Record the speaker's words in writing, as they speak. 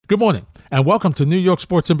Good morning, and welcome to New York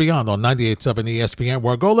Sports and Beyond on 98.7 ESPN,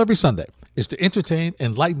 where our goal every Sunday is to entertain,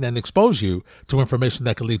 enlighten, and expose you to information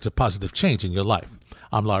that can lead to positive change in your life.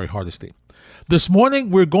 I'm Larry Hardesty. This morning,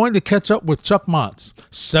 we're going to catch up with Chuck Monts.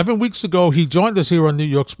 7 weeks ago, he joined us here on New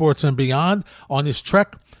York Sports and Beyond on his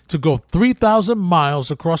trek to go 3,000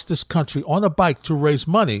 miles across this country on a bike to raise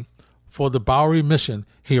money for the Bowery Mission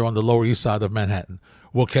here on the Lower East Side of Manhattan.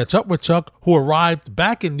 We'll catch up with Chuck, who arrived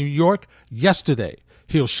back in New York yesterday.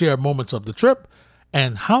 He'll share moments of the trip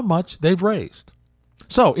and how much they've raised.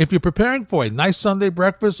 So if you're preparing for a nice Sunday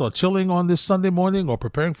breakfast or chilling on this Sunday morning or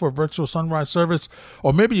preparing for a virtual sunrise service,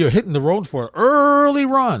 or maybe you're hitting the road for an early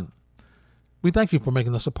run, we thank you for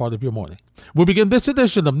making us a part of your morning. We'll begin this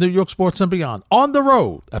edition of New York Sports and Beyond on the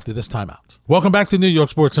road after this timeout. Welcome back to New York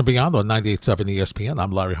Sports and Beyond on 98.7 ESPN.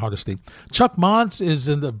 I'm Larry Hardesty. Chuck Monts is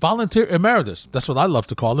in the volunteer emeritus, that's what I love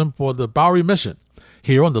to call him, for the Bowery Mission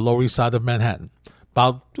here on the Lower East Side of Manhattan.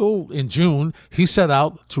 In June, he set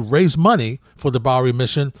out to raise money for the Bowery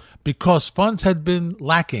Mission because funds had been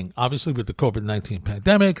lacking. Obviously, with the COVID-19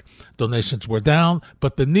 pandemic, donations were down,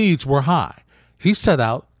 but the needs were high. He set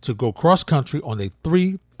out to go cross-country on a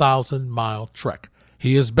 3,000-mile trek.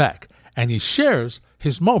 He is back, and he shares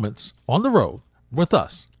his moments on the road with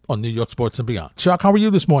us on New York Sports and Beyond. Chuck, how are you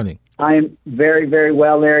this morning? I am very, very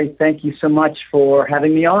well, Larry. Thank you so much for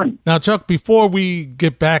having me on. Now, Chuck, before we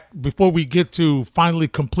get to finally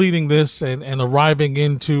completing this and arriving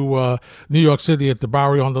into New York City at the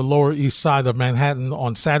Bowery on the Lower East Side of Manhattan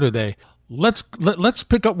on Saturday, let's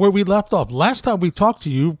pick up where we left off. Last time we talked to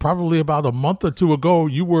you, probably about a month or two ago,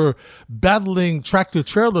 you were battling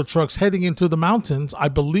tractor-trailer trucks heading into the mountains. I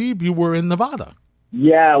believe you were in Nevada.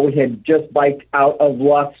 Yeah, we had just biked out of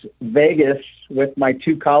Las Vegas with my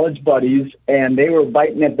two college buddies, and they were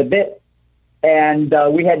biting at the bit. And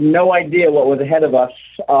we had no idea what was ahead of us.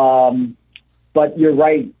 But you're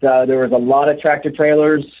right. There was a lot of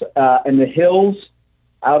tractor-trailers, and the hills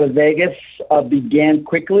out of Vegas began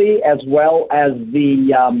quickly, as well as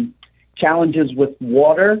the challenges with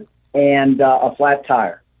water and a flat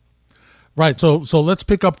tire. Right. So let's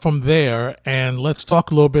pick up from there and let's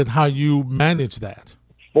talk a little bit how you manage that.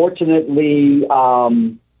 Fortunately,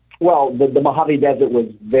 the Mojave Desert was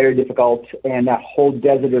very difficult, and that whole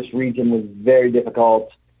desertous region was very difficult.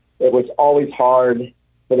 It was always hard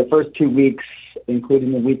for the first 2 weeks,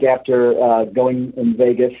 including the week after going in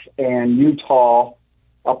Vegas and Utah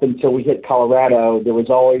up until we hit Colorado. There was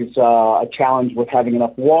always a challenge with having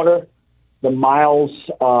enough water. The miles,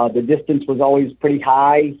 the distance was always pretty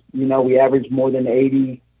high. You know, we averaged more than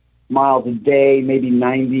 80 miles a day, maybe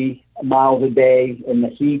 90 miles a day in the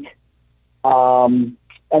heat. And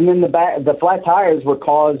then the flat tires were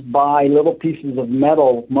caused by little pieces of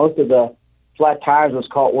metal. Most of the flat tires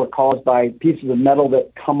were caused by pieces of metal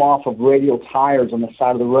that come off of radial tires on the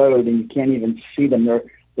side of the road, and you can't even see them. They're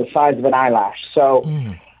the size of an eyelash. So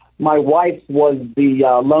my wife was the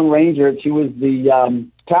Lone Ranger. She was the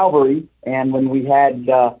cavalry. And when we had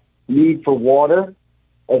need for water,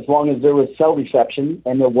 as long as there was cell reception,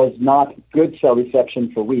 and there was not good cell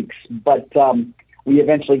reception for weeks, but we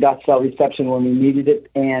eventually got cell reception when we needed it,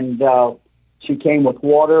 and she came with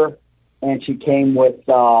water, and she came with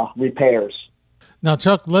repairs. Now,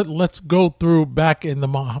 Chuck, let's go through back in the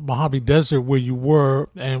Mojave Desert where you were.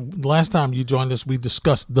 And last time you joined us, we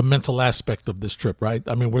discussed the mental aspect of this trip, right?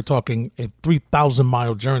 I mean, we're talking a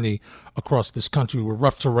 3,000-mile journey across this country with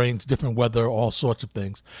rough terrains, different weather, all sorts of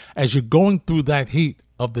things. As you're going through that heat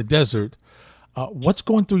of the desert, what's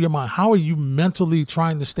going through your mind? How are you mentally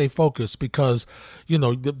trying to stay focused? Because, you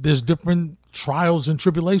know, there's different trials and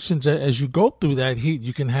tribulations as you go through that heat.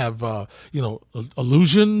 You can have,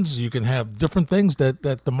 illusions. You can have different things that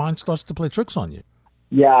the mind starts to play tricks on you.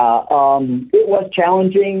 Yeah, it was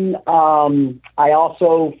challenging. I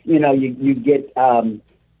also, you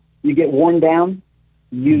get worn down.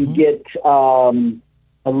 You get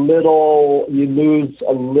you lose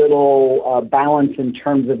a little balance in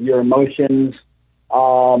terms of your emotions.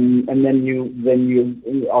 And then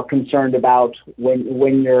you are concerned about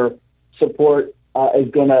when your support is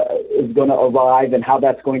gonna arrive and how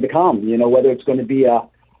that's going to come. You know, whether it's going to be a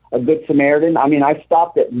good Samaritan. I mean, I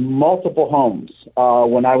stopped at multiple homes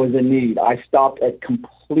when I was in need. I stopped at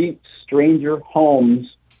complete stranger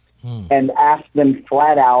homes and asked them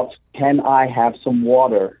flat out, "Can I have some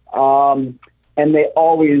water?" And they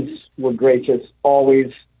always were gracious,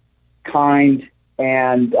 always kind.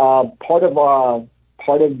 And part of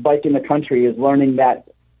biking the country is learning that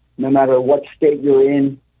no matter what state you're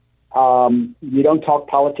in, you don't talk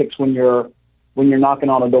politics when you're knocking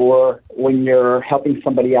on a door, when you're helping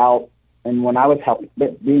somebody out. And when I was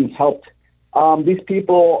being helped These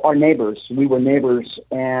people are neighbors. We were neighbors,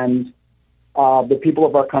 and the people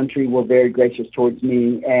of our country were very gracious towards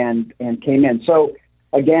me and came in. So,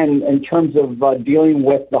 again, in terms of dealing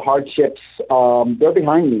with the hardships, they're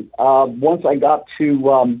behind me. Once I got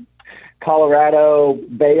to Colorado,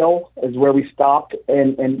 Vail is where we stopped,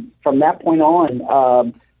 and from that point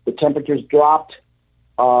on, the temperatures dropped,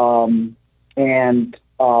 and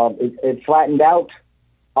it flattened out,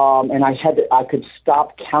 and I could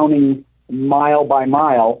stop counting mile by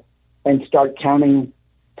mile and start counting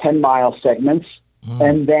 10-mile segments.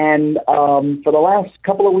 And then for the last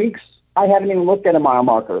couple of weeks, I haven't even looked at a mile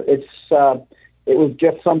marker. It was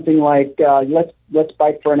just something like, let's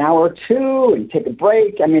bike for an hour or two and take a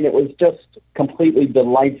break. I mean, it was just completely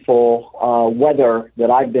delightful weather that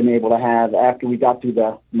I've been able to have after we got through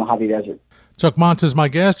the Mojave Desert. Chuck Monts is my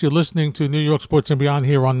guest. You're listening to New York Sports and Beyond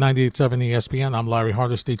here on 98.7 ESPN. I'm Larry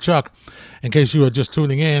Hardesty. Chuck, in case you were just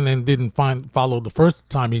tuning in and didn't follow the first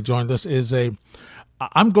time he joined us,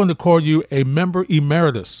 I'm going to call you a member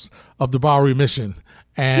emeritus of the Bowery Mission,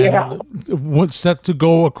 and was set to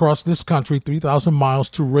go across this country 3,000 miles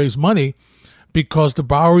to raise money because the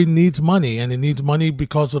Bowery needs money, and it needs money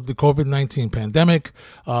because of the COVID-19 pandemic.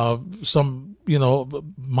 Some,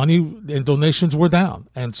 money and donations were down.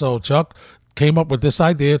 And so Chuck came up with this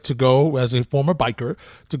idea to go, as a former biker,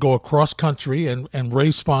 to go across country and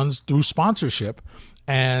raise funds through sponsorship.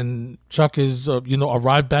 And Chuck is,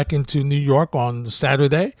 arrived back into New York on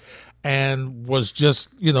Saturday and was just,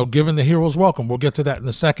 given the hero's welcome. We'll get to that in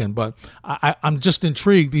a second. But I'm just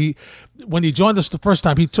intrigued. When he joined us the first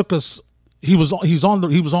time, he took us, he was on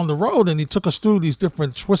the road, and he took us through these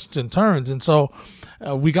different twists and turns. And so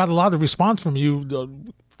we got a lot of response from you,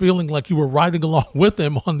 feeling like you were riding along with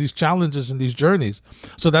him on these challenges and these journeys.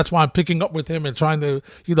 So that's why I'm picking up with him and trying to,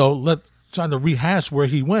 trying to rehash where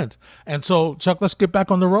he went. And so, Chuck, let's get back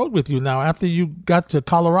on the road with you now. After you got to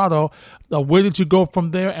Colorado, where did you go from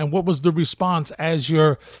there, and what was the response as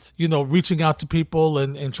you're, reaching out to people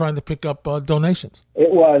and trying to pick up donations? It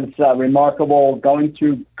was remarkable. Going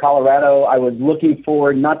through Colorado, I was looking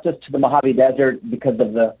forward not just to the Mojave Desert because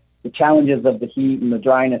of the challenges of the heat and the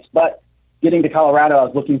dryness, but getting to Colorado, I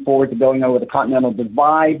was looking forward to going over the Continental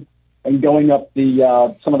Divide and going up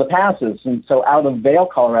the some of the passes. And so out of Vail,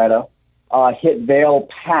 Colorado, hit Vail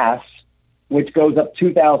Pass, which goes up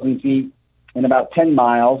 2,000 feet in about 10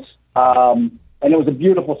 miles. And it was a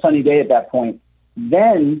beautiful sunny day at that point.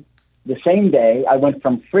 Then the same day, I went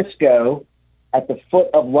from Frisco at the foot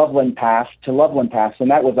of Loveland Pass to Loveland Pass, and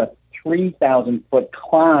that was a 3,000-foot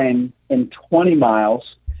climb in 20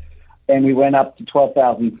 miles, and we went up to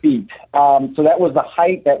 12,000 feet. So that was the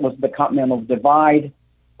height. That was the Continental Divide.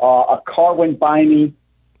 A car went by me,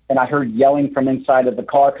 and I heard yelling from inside of the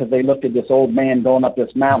car because they looked at this old man going up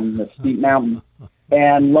this mountain, this steep mountain.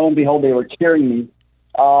 And lo and behold, they were cheering me.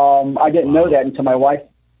 I didn't know that until my wife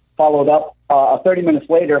followed up 30 minutes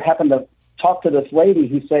later, happened to talk to this lady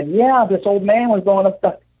who said, yeah, this old man was going up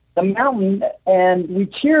the mountain, and we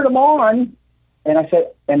cheered him on. And I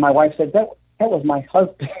said, and my wife said, that was my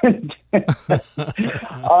husband.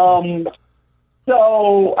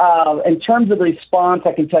 So in terms of response,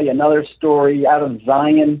 I can tell you another story out of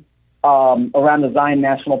Zion, around the Zion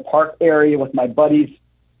National Park area with my buddies.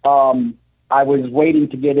 I was waiting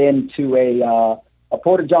to get into a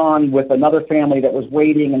porta-john with another family that was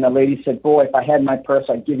waiting, and the lady said, boy, if I had my purse,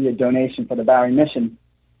 I'd give you a donation for the Bowery Mission.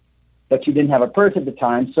 But she didn't have a purse at the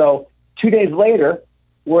time. So 2 days later,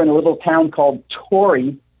 we're in a little town called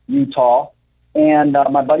Torrey, Utah, and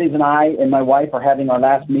my buddies and I and my wife are having our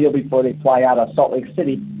last meal before they fly out of Salt Lake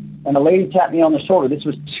City. And a lady tapped me on the shoulder. This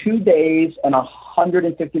was 2 days and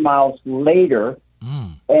 150 miles later.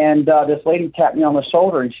 And this lady tapped me on the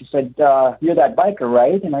shoulder, and she said, you're that biker,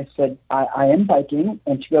 right? And I said, I am biking.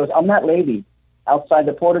 And she goes, I'm that lady outside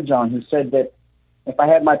the porta-john who said that if I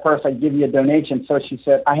had my purse, I'd give you a donation. So she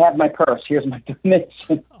said, I have my purse. Here's my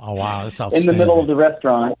donation. Oh, wow. That's outstanding. In the middle of the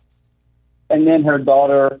restaurant. And then her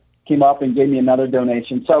daughter came up and gave me another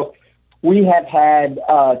donation. So we have had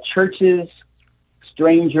churches,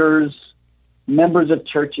 strangers, members of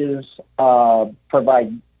churches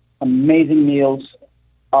provide amazing meals,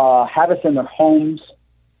 have us in their homes.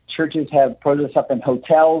 Churches have put us up in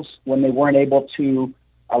hotels when they weren't able to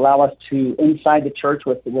allow us to inside the church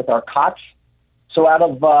with our cots. So out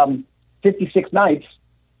of 56 nights,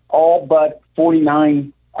 all but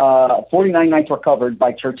 49 nights were covered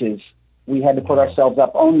by churches. We had to put ourselves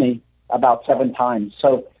up only about 7 times.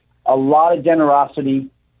 So a lot of generosity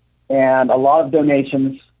and a lot of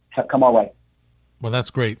donations have come our way. Well,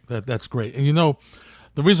 that's great. That's great. And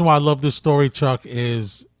the reason why I love this story, Chuck,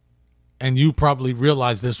 is and you probably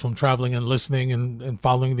realize this from traveling and listening and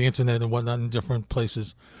following the internet and whatnot in different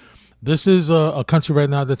places. This is a country right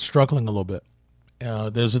now that's struggling a little bit.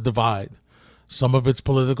 There's a divide. Some of it's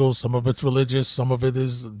political, some of it's religious, some of it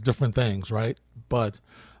is different things, right? But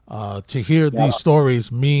to hear these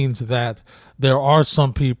stories means that there are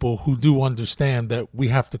some people who do understand that we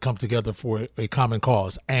have to come together for a common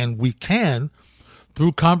cause. And we can,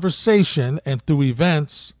 through conversation and through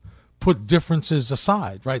events, put differences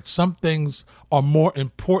aside, right? Some things are more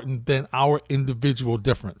important than our individual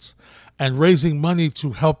difference. And raising money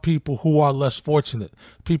to help people who are less fortunate,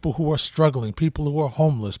 people who are struggling, people who are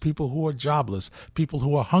homeless, people who are jobless, people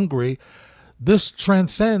who are hungry, this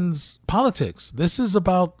transcends politics. This is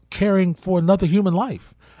about caring for another human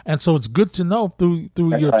life. And so it's good to know through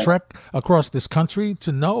your trek across this country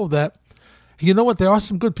to know that, you know what, there are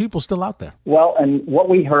some good people still out there. Well, and what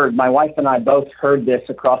we heard, my wife and I both heard this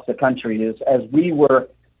across the country, is as we were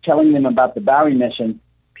telling them about the Bowery Mission,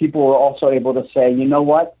 people were also able to say, you know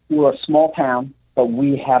what, we're a small town, but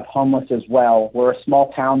we have homeless as well. We're a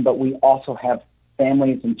small town, but we also have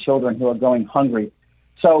families and children who are going hungry.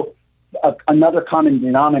 So another common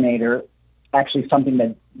denominator, actually something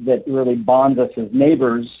that really bonds us as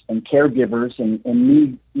neighbors and caregivers and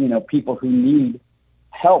need, people who need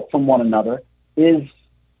help from one another, is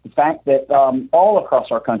the fact that all across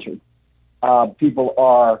our country, people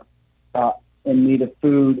are in need of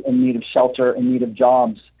food, in need of shelter, in need of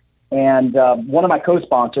jobs. And one of my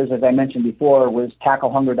co-sponsors, as I mentioned before, was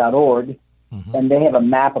tacklehunger.org, and they have a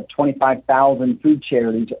map of 25,000 food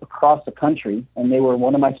charities across the country, and they were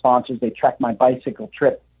one of my sponsors. They tracked my bicycle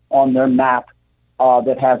trip on their map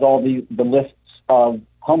that has all the lists of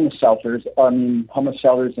homeless shelters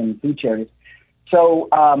and food charities. So,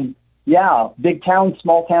 big towns,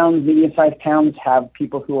 small towns, medium-sized towns have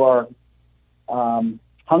people who are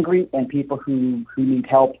hungry and people who need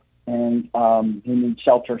help and who need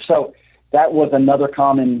shelter. So that was another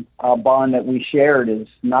common bond that we shared, is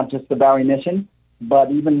not just the Bowery Mission, but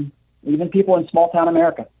even people in small-town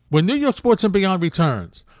America. When New York Sports and Beyond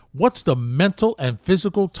returns, what's the mental and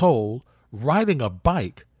physical toll riding a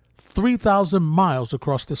bike 3,000 miles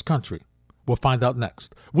across this country? We'll find out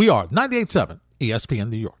next. We are 98.7 ESPN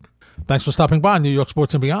New York. Thanks for stopping by New York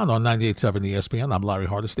Sports and Beyond on 98.7 ESPN. I'm Larry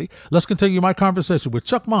Hardesty. Let's continue my conversation with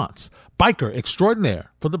Chuck Monts, biker extraordinaire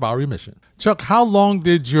for the Bowery Mission. Chuck, how long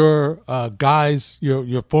did your guys,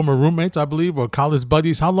 your former roommates, I believe, or college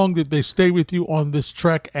buddies, how long did they stay with you on this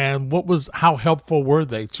trek, and how helpful were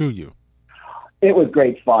they to you? It was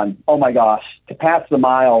great fun. Oh my gosh, to pass the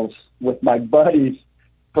miles with my buddies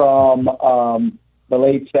from the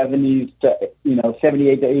late 70s to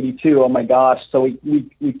 78 to 82. Oh my gosh! So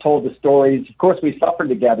we told the stories. Of course, we suffered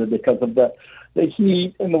together because of the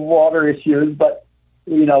heat and the water issues. But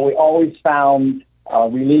we always found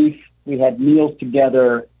relief. We had meals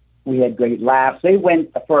together. We had great laughs. They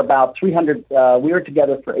went for about 300. We were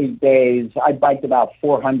together for 8 days. I biked about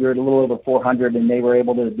 400, a little over 400, and they were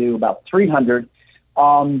able to do about 300.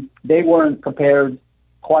 They weren't prepared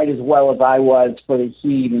quite as well as I was for the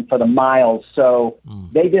heat and for the miles. So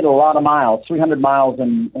they did a lot of miles. 300 miles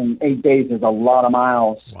in 8 days is a lot of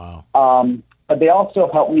miles. Wow. But they also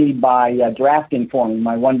helped me by drafting for me.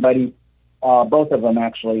 My one buddy, both of them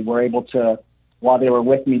actually, were able to, while they were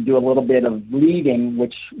with me, do a little bit of leading,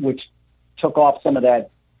 which took off some of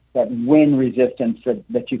that wind resistance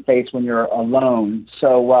that you face when you're alone.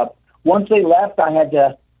 So once they left, I had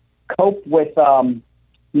to cope with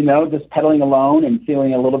just pedaling alone and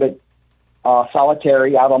feeling a little bit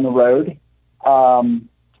solitary out on the road.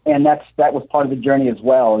 And that was part of the journey as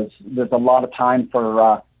well. Is there's a lot of time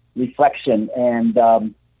for reflection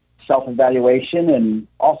and self-evaluation, and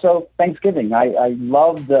also Thanksgiving. I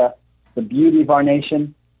love the beauty of our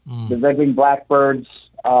nation, the red-winged blackbirds,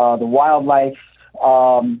 the wildlife.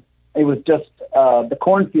 It was just the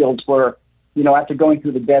cornfields were, after going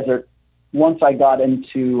through the desert, once I got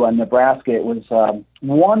into Nebraska, it was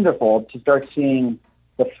wonderful to start seeing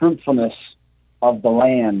the fruitfulness of the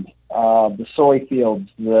land, the soy fields,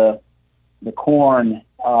 the corn,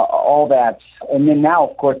 all that. And then now,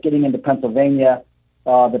 of course, getting into Pennsylvania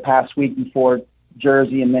the past week before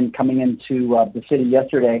Jersey, and then coming into the city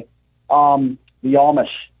yesterday, the Amish,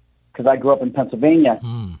 because I grew up in Pennsylvania.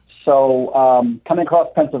 So coming across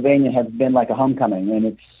Pennsylvania has been like a homecoming, and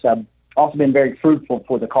it's also been very fruitful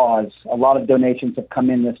for the cause. A lot of donations have come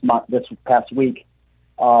in this past week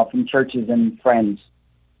from churches and friends.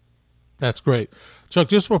 That's great. Chuck,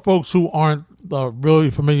 just for folks who aren't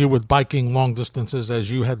really familiar with biking long distances,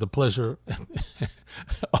 as you had the pleasure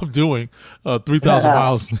of doing 3,000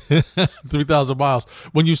 miles, 3,000 miles.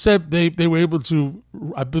 When you said they were able to,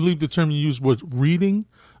 I believe the term you used was reading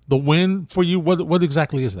The win for you, what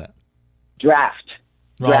exactly is that? Drafting.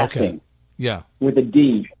 Okay. Yeah. With a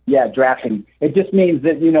D. Yeah, drafting. It just means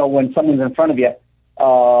that, when someone's in front of you,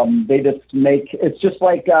 they just it's just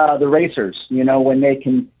like the racers, when they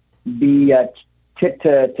can be tip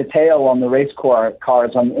to tail on the race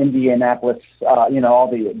cars on Indianapolis, all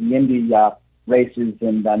the Indy races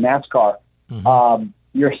and NASCAR. Mm-hmm.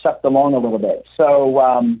 You're sucked along a little bit.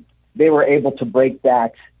 So they were able to break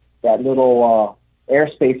that little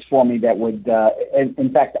airspace for me that would,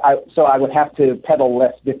 in fact, I would have to pedal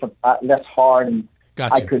less hard, and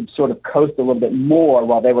Gotcha. I could sort of coast a little bit more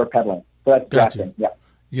while they were pedaling. So that's drafting. Yeah.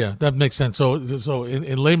 Yeah, that makes sense. So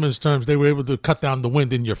in layman's terms, they were able to cut down the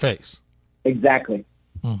wind in your face. Exactly.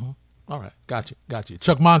 Mm-hmm. All right. Got you.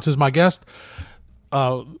 Chuck Monts is my guest.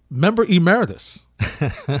 Member emeritus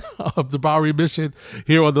of the Bowery Mission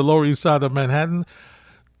here on the Lower East Side of Manhattan,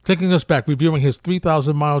 taking us back, reviewing his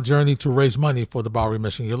 3,000-mile journey to raise money for the Bowery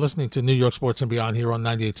Mission. You're listening to New York Sports and Beyond here on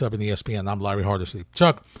 98.7 ESPN. I'm Larry Hardesty.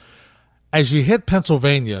 Chuck, as you hit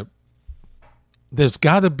Pennsylvania, there's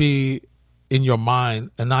got to be in your mind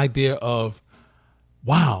an idea of,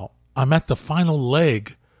 wow, I'm at the final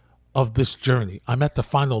leg of this journey. I'm at the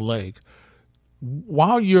final leg.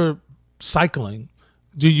 While you're cycling,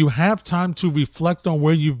 do you have time to reflect on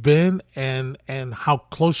where you've been and how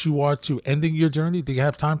close you are to ending your journey? Do you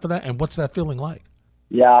have time for that? And what's that feeling like?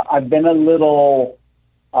 Yeah, I've been a little,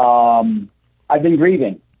 I've been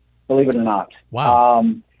grieving, believe it or not. Wow.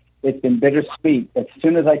 It's been bittersweet. As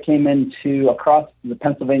soon as I came across the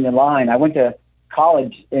Pennsylvania line, I went to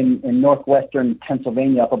college in northwestern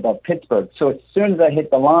Pennsylvania up above Pittsburgh. So as soon as I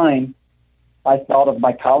hit the line, I thought of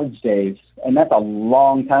my college days, and that's a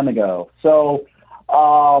long time ago. So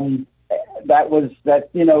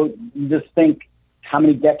you just think how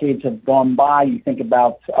many decades have gone by. You think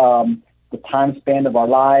about the time span of our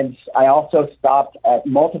lives. I also stopped at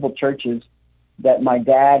multiple churches that my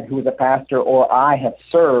dad, who was a pastor, or I have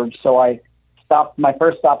served. So my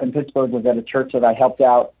first stop in Pittsburgh was at a church that I helped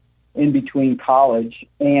out in between college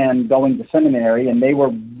and going to seminary, and they were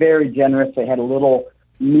very generous. They had a little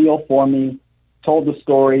meal for me, told the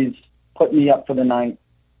stories, put me up for the night.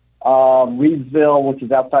 Reedsville, which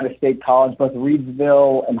is outside of State College, both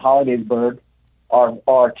Reedsville and Hollidaysburg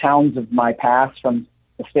are towns of my past from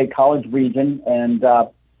the State College region, and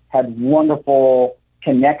had wonderful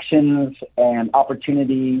connections and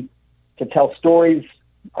opportunity to tell stories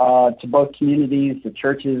to both communities, the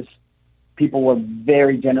churches. People were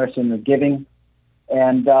very generous in their giving.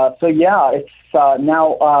 And it's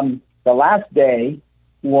now the last day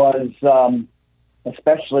was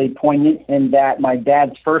especially poignant in that my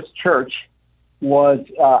dad's first church was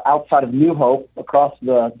outside of New Hope, across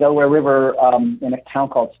the Delaware River, in a town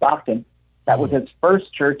called Stockton. That was his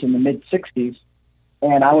first church in the mid-'60s.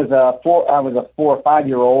 And I was a 4 or 5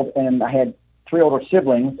 year old, and I had 3 older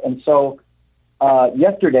siblings. And so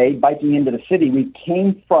yesterday, biking into the city, we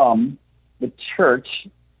came from the church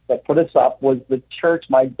that put us up was the church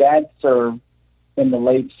my dad served in the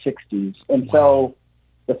late 60s. And so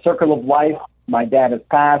the circle of life, my dad has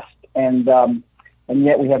passed, and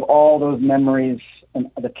yet we have all those memories and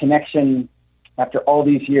the connection. After all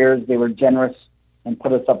these years, they were generous and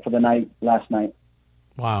put us up for the night last night.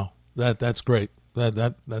 Wow, that's great.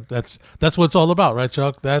 That's what it's all about, right,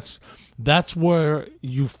 Chuck? That's where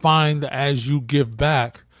you find, as you give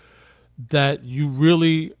back, that you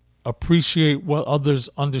really appreciate what others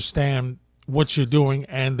understand what you're doing,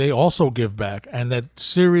 and they also give back. And that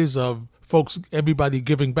series of folks, everybody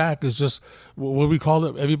giving back, is just what we call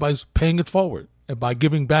it. Everybody's paying it forward by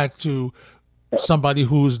giving back to somebody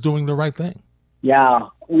who's doing the right thing. Yeah,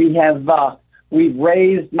 we've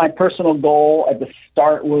raised, my personal goal at the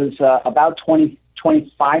start was about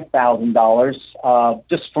 $25,000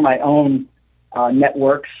 just for my own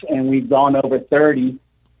networks, and we've gone over 30.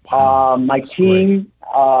 Wow, my team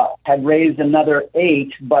had raised another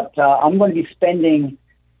 8, but I'm going to be spending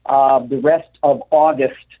the rest of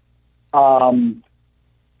August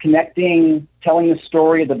connecting, telling the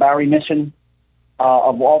story of the Bowery Mission,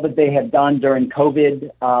 of all that they have done during COVID,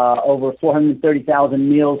 over 430,000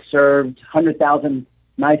 meals served, 100,000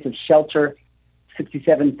 nights of shelter,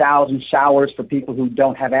 67,000 showers for people who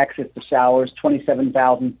don't have access to showers,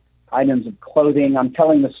 27,000 items of clothing. I'm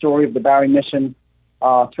telling the story of the Bowery Mission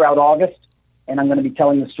throughout August, and I'm going to be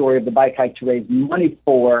telling the story of the bike hike to raise money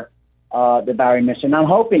for the Bowery Mission. I'm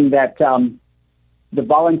hoping that the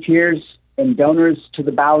volunteers and donors to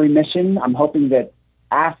the Bowery Mission, I'm hoping that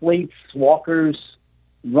athletes, walkers,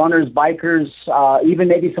 runners, bikers, even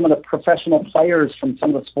maybe some of the professional players from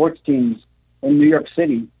some of the sports teams in New York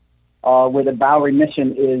City, where the Bowery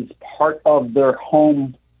Mission is part of their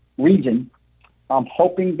home region, I'm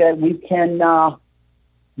hoping that we can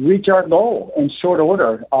reach our goal in short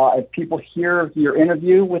order. If people hear your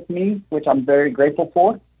interview with me, which I'm very grateful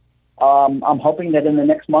for, I'm hoping that in the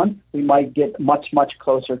next month we might get much, much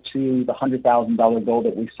closer to the $100,000 goal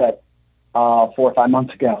that we set 4 or 5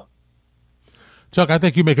 months ago. Chuck, I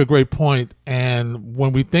think you make a great point. And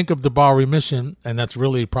when we think of the Bowery Mission, and that's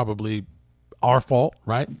really probably our fault,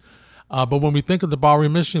 right? But when we think of the Bowery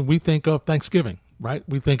Mission, we think of Thanksgiving, right?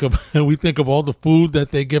 We think of all the food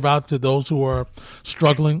that they give out to those who are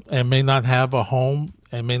struggling and may not have a home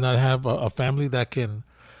and may not have a family that can,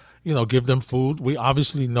 give them food. We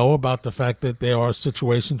obviously know about the fact that there are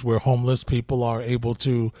situations where homeless people are able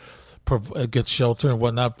to get shelter and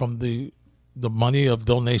whatnot from the money of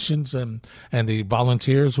donations and the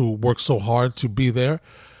volunteers who work so hard to be there.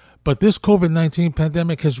 But this COVID-19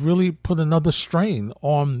 pandemic has really put another strain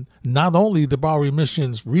on not only the Bowery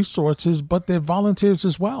Mission's resources, but their volunteers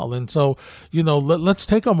as well. And so, let's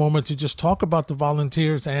take a moment to just talk about the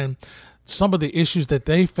volunteers and some of the issues that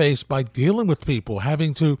they face by dealing with people,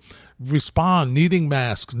 having to respond, needing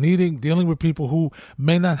masks, dealing with people who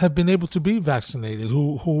may not have been able to be vaccinated,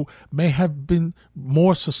 who may have been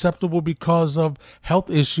more susceptible because of health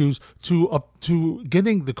issues to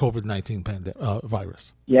getting the COVID-19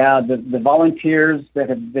 virus. Yeah, the volunteers that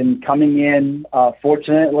have been coming in,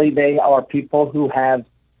 fortunately, they are people who have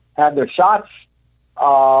had their shots.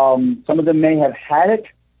 Some of them may have had it,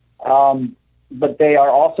 but they are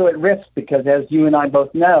also at risk because, as you and I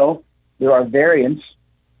both know, there are variants,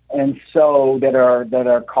 and so that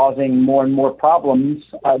are causing more and more problems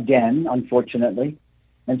again, unfortunately.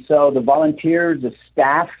 And so the volunteers, the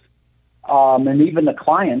staff, and even the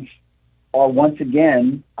clients are once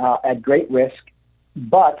again at great risk.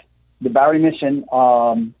 But the Bowery Mission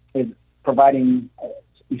is providing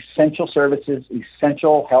essential services,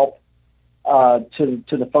 essential help to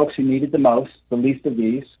the folks who need it the most, the least of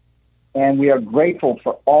these. And we are grateful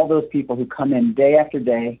for all those people who come in day after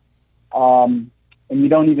day. And you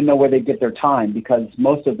don't even know where they get their time because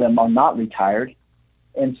most of them are not retired.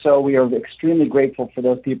 And so we are extremely grateful for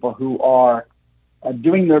those people who are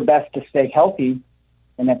doing their best to stay healthy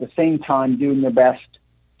and at the same time doing their best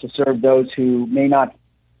to serve those who may not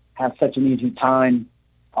have such an easy time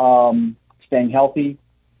staying healthy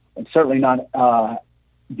and certainly not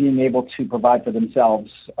being able to provide for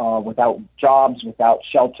themselves without jobs, without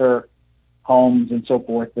shelter, homes, and so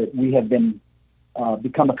forth that we have been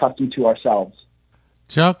become accustomed to ourselves.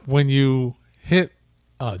 Chuck, when you hit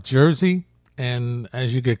Jersey and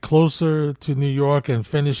as you get closer to New York and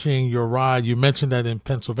finishing your ride, you mentioned that in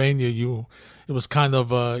Pennsylvania, it was kind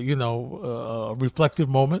of a reflective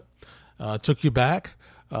moment, took you back.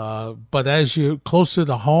 But as you're closer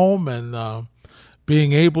to home and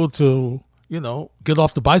being able to, get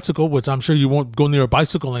off the bicycle, which I'm sure you won't go near a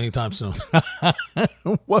bicycle anytime soon.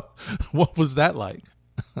 What was that like?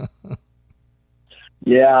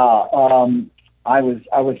 Yeah, I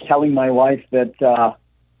was telling my wife that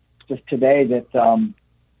just today that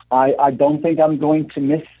I don't think I'm going to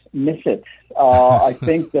miss it. I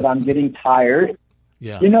think that I'm getting tired.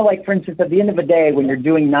 Yeah. Like for instance, at the end of the day, when you're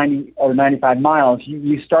doing 90 or 95 miles,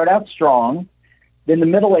 you start out strong. Then the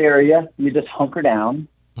middle area, you just hunker down.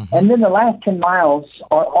 Mm-hmm. And then the last 10 miles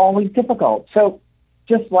are always difficult. So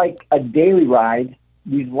just like a daily ride,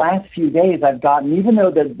 these last few days I've gotten, even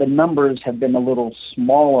though the numbers have been a little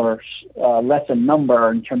smaller, less in number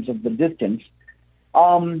in terms of the distance,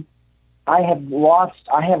 I have lost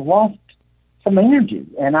some energy,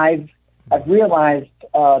 and I've realized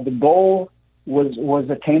the goal was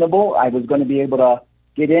attainable. I was going to be able to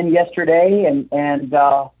get in yesterday, and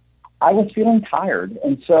I was feeling tired,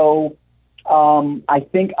 and so I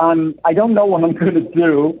think I don't know what I'm going to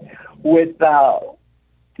do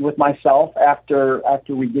with myself after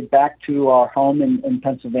we get back to our home in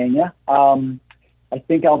Pennsylvania. I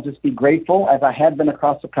think I'll just be grateful, as I have been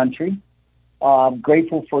across the country,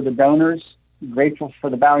 grateful for the donors, grateful for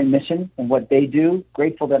the Bowery Mission and what they do,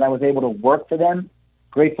 grateful that I was able to work for them,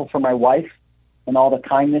 grateful for my wife and all the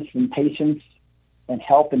kindness and patience and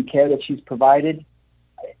help and care that she's provided.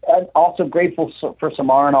 I'm also grateful for some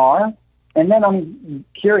R&R. And then I'm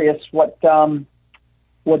curious what God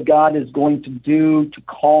is going to do to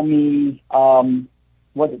call me,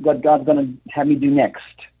 what God's going to have me do next.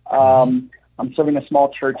 I'm serving a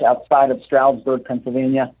small church outside of Stroudsburg,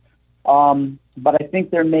 Pennsylvania. But I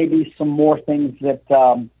think there may be some more things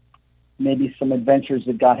that, maybe some adventures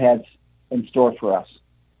that God has in store for us.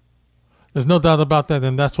 There's no doubt about that.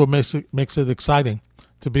 And that's what makes it exciting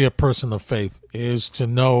to be a person of faith, is to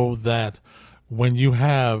know that when you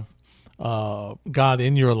have God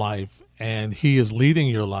in your life and he is leading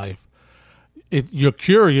your life, you're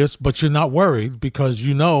curious, but you're not worried because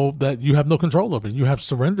you know that you have no control over it. You have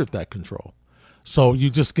surrendered that control. So you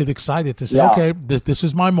just get excited to say, okay, this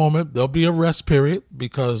is my moment. There'll be a rest period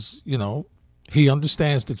because, he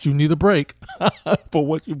understands that you need a break for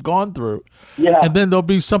what you've gone through. Yeah. And then there'll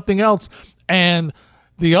be something else. And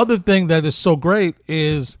the other thing that is so great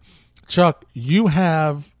is, Chuck, you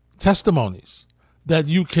have testimonies that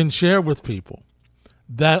you can share with people,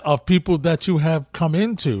 that of people that you have come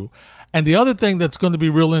into. And the other thing that's going to be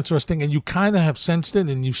real interesting, and you kind of have sensed it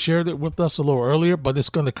and you shared it with us a little earlier, but it's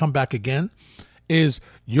going to come back again, is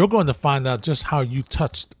you're going to find out just how you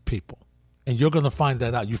touched people. And you're going to find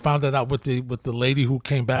that out. You found that out with the lady who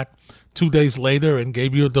came back 2 days later and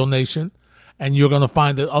gave you a donation. And you're going to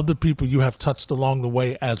find that other people you have touched along the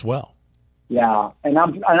way as well. Yeah, and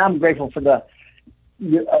I'm grateful for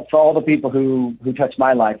all the people who touched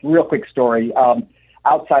my life. Real quick story.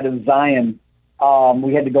 Outside of Zion,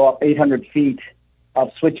 we had to go up 800 feet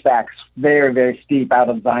of switchbacks, very, very steep, out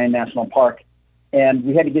of Zion National Park, and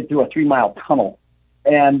we had to get through a 3-mile tunnel.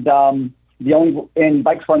 And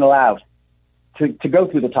bikes weren't allowed to go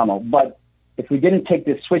through the tunnel. But if we didn't take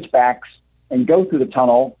the switchbacks and go through the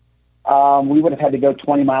tunnel, we would have had to go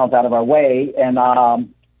 20 miles out of our way. And I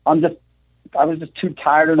was just too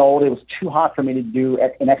tired and old. It was too hot for me to do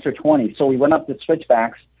an extra 20. So we went up the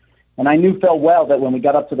switchbacks, and I knew full well that when we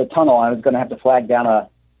got up to the tunnel, I was going to have to flag down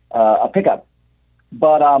a pickup.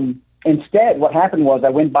 But instead, what happened was I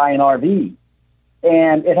went by an RV,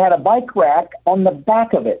 and it had a bike rack on the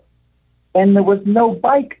back of it, and there was no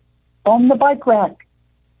bike on the bike rack.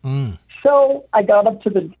 So I got up to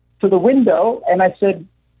the window, and I said,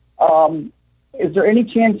 is there any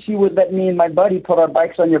chance you would let me and my buddy put our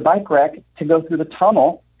bikes on your bike rack to go through the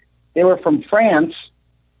tunnel? They were from France.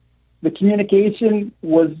 The communication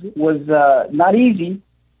was not easy,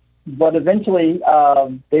 but eventually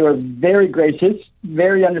they were very gracious,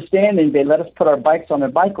 very understanding. They let us put our bikes on their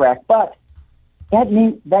bike rack, but that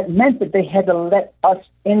meant that they had to let us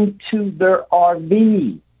into their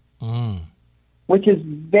RV, which is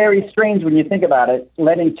very strange when you think about it,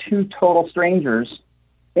 letting two total strangers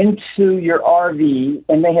into your RV,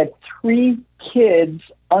 and they had 3 kids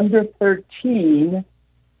under 13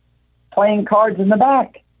 playing cards in the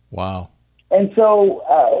back. Wow. And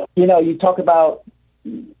so, you talk about,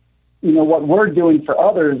 what we're doing for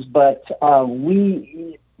others, but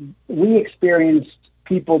we experienced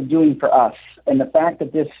people doing for us. And the fact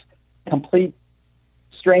that this complete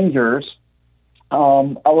strangers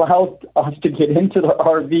allowed us to get into the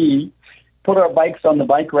RV, put our bikes on the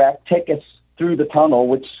bike rack, take us through the tunnel,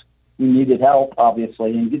 which we needed help,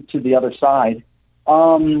 obviously, and get to the other side.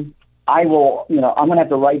 I'm going to have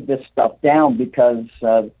to write this stuff down because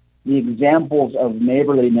the examples of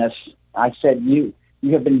neighborliness, I said, you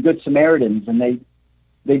have been good Samaritans, and they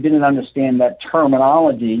didn't understand that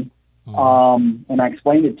terminology, and I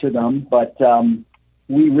explained it to them, but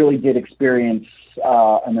we really did experience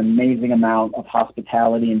an amazing amount of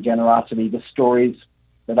hospitality and generosity. The stories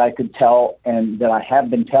that I could tell and that I have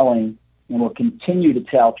been telling and will continue to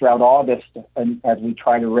tell throughout August, and as we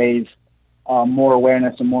try to raise more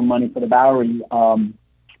awareness and more money for the Bowery,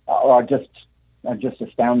 are just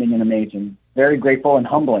astounding and amazing. Very grateful and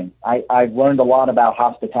humbling. I've learned a lot about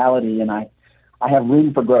hospitality, and I have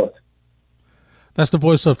room for growth. That's the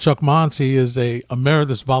voice of Chuck Monts. He is a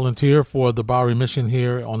emeritus volunteer for the Bowery Mission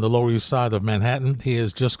here on the Lower East Side of Manhattan. He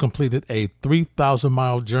has just completed a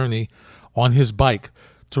 3,000-mile journey on his bike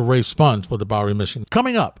to raise funds for the Bowery Mission.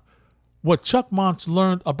 Coming up, what Chuck Monts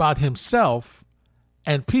learned about himself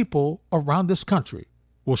and people around this country.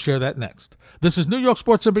 We'll share that next. This is New York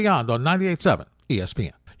Sports and Beyond on 98.7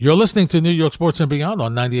 ESPN. You're listening to New York Sports and Beyond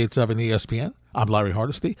on 98.7 ESPN. I'm Larry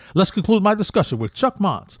Hardesty. Let's conclude my discussion with Chuck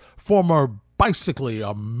Monts, former bicycling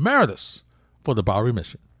emeritus for the Bowery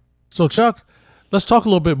Mission. So, Chuck, let's talk a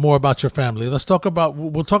little bit more about your family. We'll talk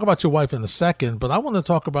about your wife in a second, but I want to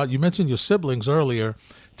talk about, you mentioned your siblings earlier.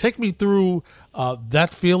 Take me through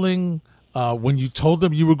that feeling when you told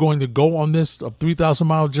them you were going to go on this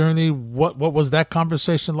 3,000-mile journey. What was that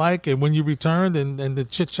conversation like? And when you returned and the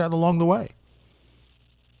chit-chat along the way?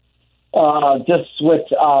 Just with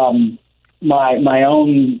my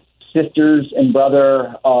own sisters and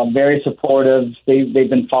brother, very supportive. They've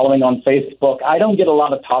been following on Facebook. I don't get a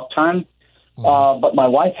lot of talk time, but my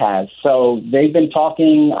wife has. So they've been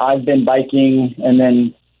talking. I've been biking, and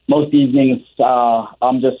then most evenings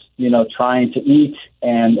I'm just trying to eat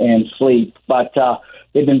and sleep. But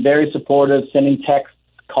they've been very supportive, sending texts,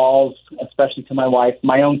 calls, especially to my wife.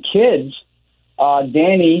 My own kids,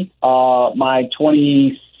 Danny, my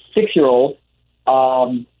 26-year-old,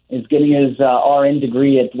 is getting his RN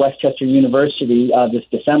degree at Westchester University this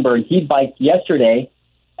December, and he biked yesterday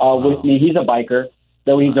with me. He's a biker,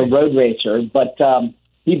 though he's a road racer, but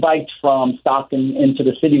he biked from Stockton into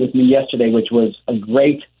the city with me yesterday, which was a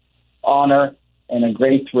great honor and a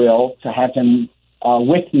great thrill to have him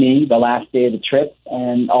with me the last day of the trip.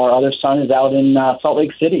 And our other son is out in Salt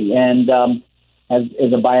Lake City and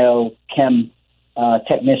is a biochem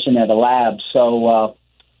technician at a lab. So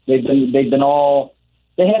they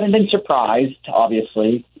haven't been surprised,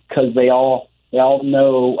 obviously, because they all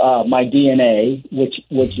know my DNA,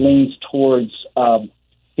 which leans towards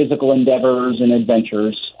physical endeavors and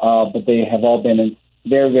adventures, but they have all been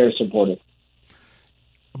very, very supportive.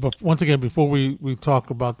 But once again, before we talk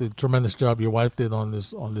about the tremendous job your wife did on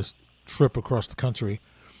this trip across the country,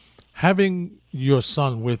 having your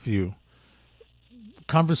son with you,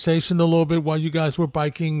 conversation a little bit while you guys were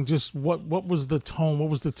biking, just what was the tone, what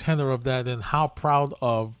was the tenor of that, and how proud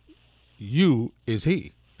of you is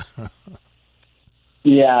he?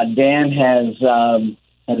 Yeah, Dan has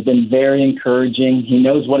been very encouraging. He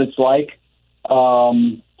knows what it's like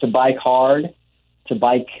to bike hard, to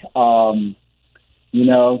bike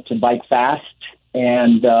to bike fast,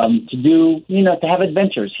 and to have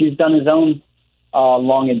adventures. He's done his own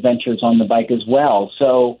long adventures on the bike as well.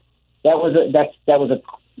 So that was a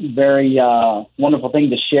very wonderful thing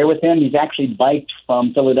to share with him. He's actually biked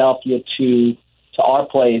from Philadelphia to our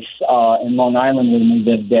place in Long Island when we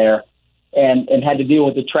lived there, and had to deal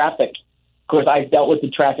with the traffic. Of course, I've dealt with the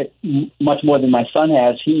traffic much more than my son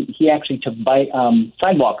has. He actually took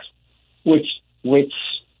sidewalks, which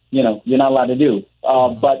you're not allowed to do.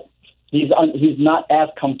 But he's not as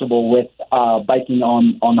comfortable with biking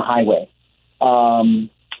on the highway.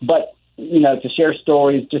 But to share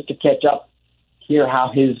stories, just to catch up, hear how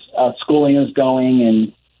his schooling is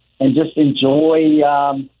going, and just enjoy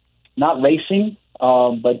not racing,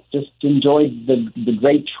 but just enjoy the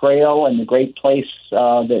great trail and the great place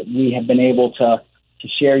that we have been able to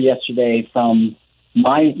share yesterday from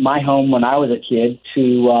my home when I was a kid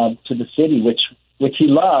to the city, which he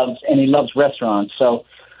loves, and he loves restaurants. So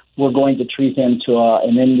we're going to treat him to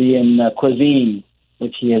an Indian cuisine,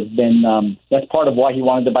 which he has been. That's part of why he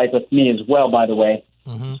wanted to bike with me as well, by the way.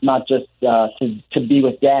 Mm-hmm. It's not just to be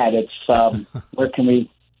with Dad. It's where can we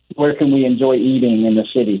enjoy eating in the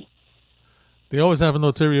city. They always have an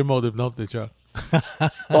ulterior motive, don't they, Chuck?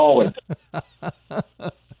 Always.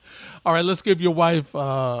 All right, let's give your wife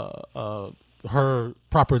her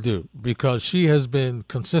proper due, because she has been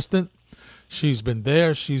consistent. She's been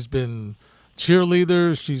there. She's been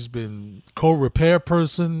cheerleader. She's been co-repair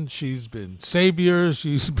person. She's been savior.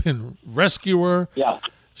 She's been rescuer. Yeah.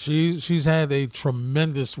 She's had a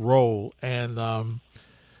tremendous role. And,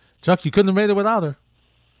 Chuck, you couldn't have made it without her.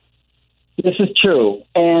 This is true.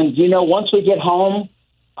 And, once we get home,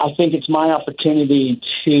 I think it's my opportunity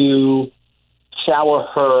to shower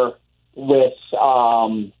her with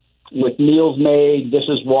meals made,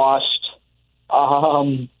 dishes washed,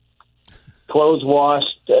 clothes washed,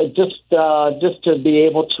 just to be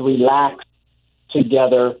able to relax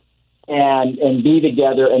together and be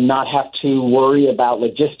together and not have to worry about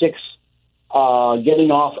logistics, getting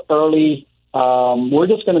off early. We're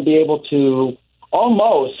just going to be able to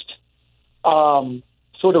almost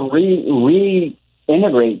sort of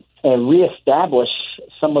reintegrate and reestablish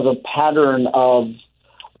some of the pattern of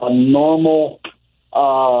a normal,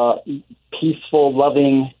 peaceful,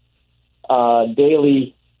 loving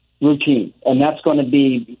daily routine. And that's going to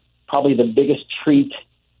be probably the biggest treat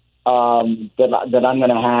that I'm going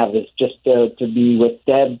to have, is just to be with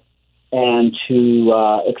Deb and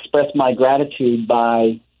to express my gratitude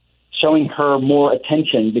by showing her more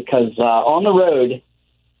attention, because on the road,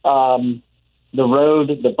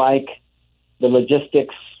 the bike, the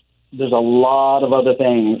logistics, there's a lot of other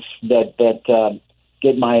things that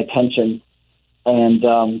get my attention. And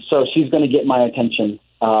so she's going to get my attention,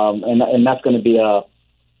 and that's going to be a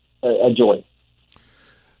joy.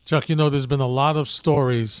 Chuck, there's been a lot of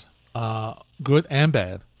stories, good and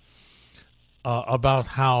bad, about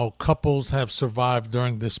how couples have survived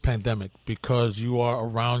during this pandemic, because you are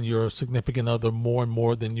around your significant other more and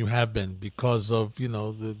more than you have been, because of,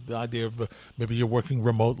 the idea of maybe you're working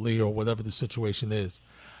remotely or whatever the situation is.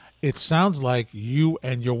 It sounds like you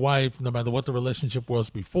and your wife, no matter what the relationship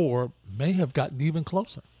was before, may have gotten even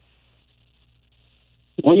closer.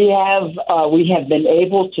 We have been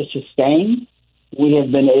able to sustain. We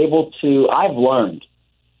have been able to. I've learned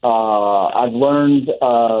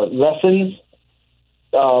lessons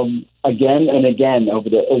again and again over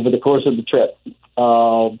the course of the trip.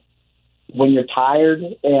 When you're tired,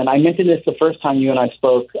 and I mentioned this the first time you and I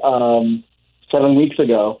spoke 7 weeks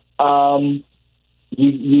ago.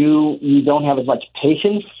 you don't have as much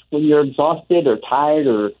patience when you're exhausted or tired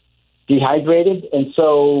or dehydrated. And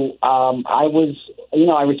so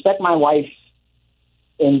I respect my wife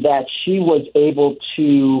in that she was able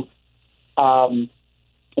to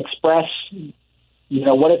express,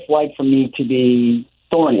 what it's like for me to be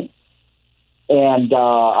thorny. And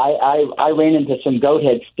I ran into some goat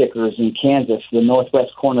head stickers in Kansas, the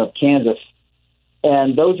northwest corner of Kansas.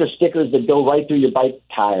 And those are stickers that go right through your bike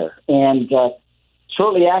tire. And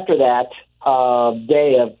shortly after that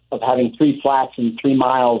day of having 3 flats and 3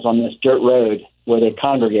 miles on this dirt road where they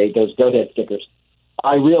congregate, those goat head stickers,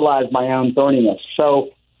 I realized my own thorniness. So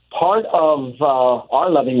part of our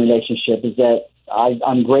loving relationship is that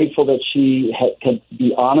I'm grateful that she could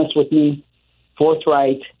be honest with me,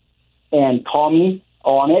 forthright, and call me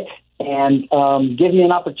on it, and give me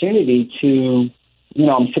an opportunity to,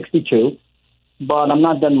 I'm 62, but I'm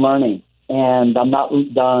not done learning, and I'm not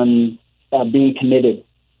done being committed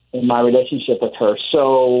in my relationship with her.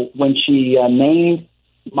 So when she named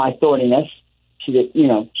my thorniness, she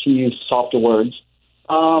used softer words.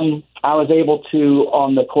 I was able to,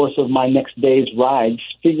 on the course of my next day's rides,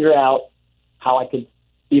 figure out how I could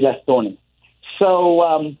be less thorny.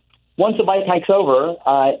 So once the bike hike's over,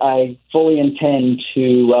 I fully intend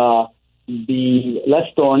to be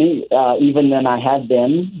less thorny, even than I had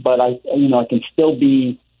been. But I can still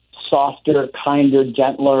be softer, kinder,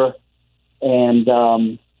 gentler, and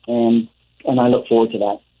I look forward to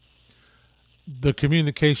that. The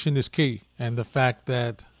communication is key, and the fact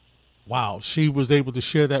that, wow, she was able to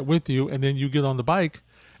share that with you, and then you get on the bike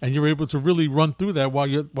and you're able to really run through that while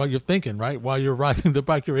you're thinking, right? While you're riding the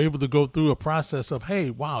bike, you're able to go through a process of, hey,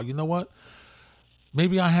 wow, you know what?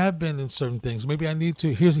 Maybe I have been in certain things. Maybe I need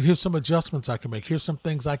to, here's some adjustments I can make. Here's some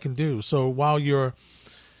things I can do. So while you're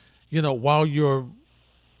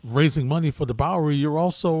raising money for the Bowery, you're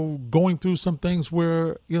also going through some things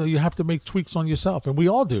where, you have to make tweaks on yourself. And we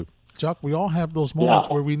all do. Chuck, we all have those moments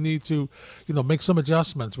where we need to, make some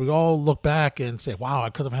adjustments. We all look back and say, wow, I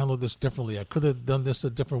could have handled this differently. I could have done this a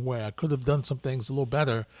different way. I could have done some things a little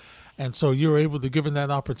better. And so you're able to give them that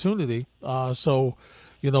opportunity.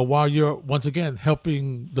 While you're, once again,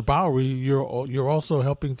 helping the Bowery, you're also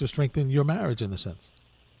helping to strengthen your marriage in a sense.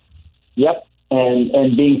 Yep.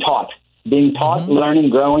 And being taught, mm-hmm. Learning,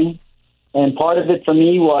 growing. And part of it for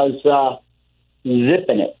me was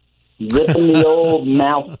zipping the old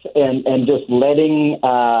mouth and just letting,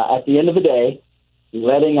 at the end of the day,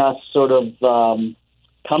 letting us sort of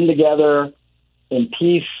come together in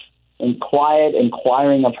peace and quiet,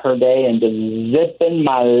 inquiring of her day, and just zipping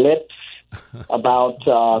my lips about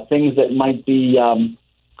things that might be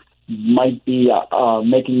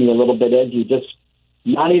making me a little bit edgy, just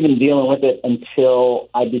not even dealing with it until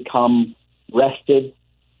I become rested,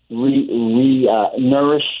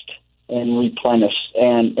 nourished, and replenished.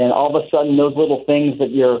 And all of a sudden, those little things that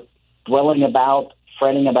you're dwelling about,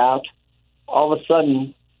 fretting about, all of a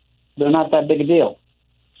sudden, they're not that big a deal.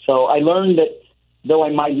 So I learned that though I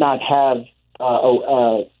might not have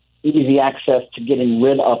easy access to getting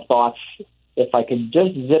rid of thoughts, if I could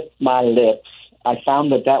just zip my lips, I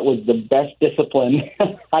found that was the best discipline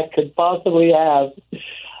I could possibly have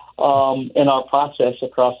in our process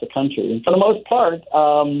across the country. And for the most part,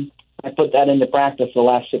 I put that into practice the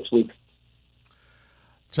last 6 weeks.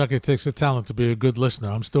 Chuck, it takes a talent to be a good listener.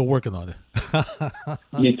 I'm still working on it.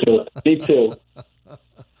 Me too.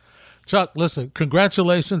 Chuck, listen,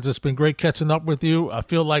 congratulations. It's been great catching up with you. I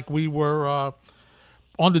feel like we were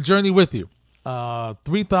on the journey with you.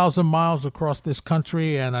 3,000 miles across this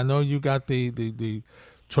country, and I know you got the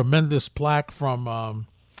tremendous plaque from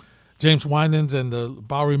James Winans and the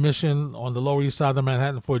Bowery Mission on the Lower East Side of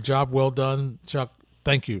Manhattan for a job well done. Chuck,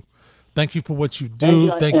 thank you. Thank you for what you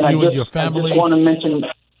do. Thank you and your family. I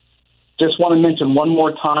just want to mention one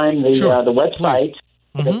more time the website.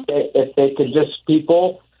 Mm-hmm. If they could just,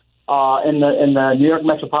 people in the New York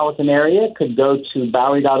metropolitan area could go to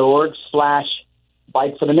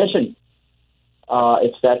Bowery.org/Bike for the Mission.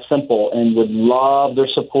 It's that simple, and would love their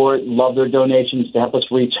support, love their donations to help us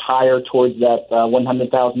reach higher towards that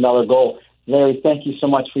 $100,000 goal. Larry, thank you so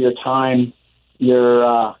much for your time.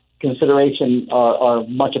 Your consideration are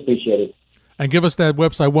much appreciated. And give us that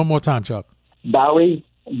website one more time, Chuck. Bowery,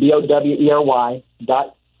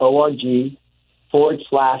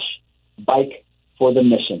 BOWERY.org/Bike for the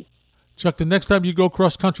Mission. Chuck, the next time you go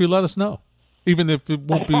cross country, let us know, even if it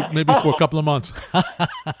won't be maybe for a couple of months.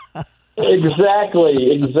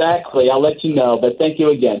 Exactly. I'll let you know, but thank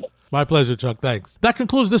you again. My pleasure, Chuck. Thanks. That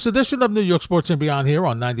concludes this edition of New York Sports and Beyond here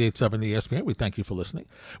on 98.7 ESPN. We thank you for listening.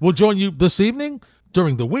 We'll join you this evening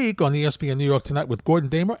during the week on ESPN New York Tonight with Gordon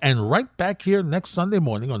Damer, and right back here next Sunday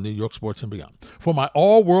morning on New York Sports and Beyond. For my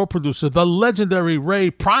all-world producer, the legendary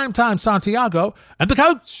Ray Primetime Santiago, and the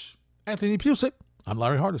coach, Anthony Pusick, I'm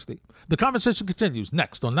Larry Hardesty. The conversation continues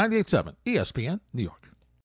next on 98.7 ESPN New York.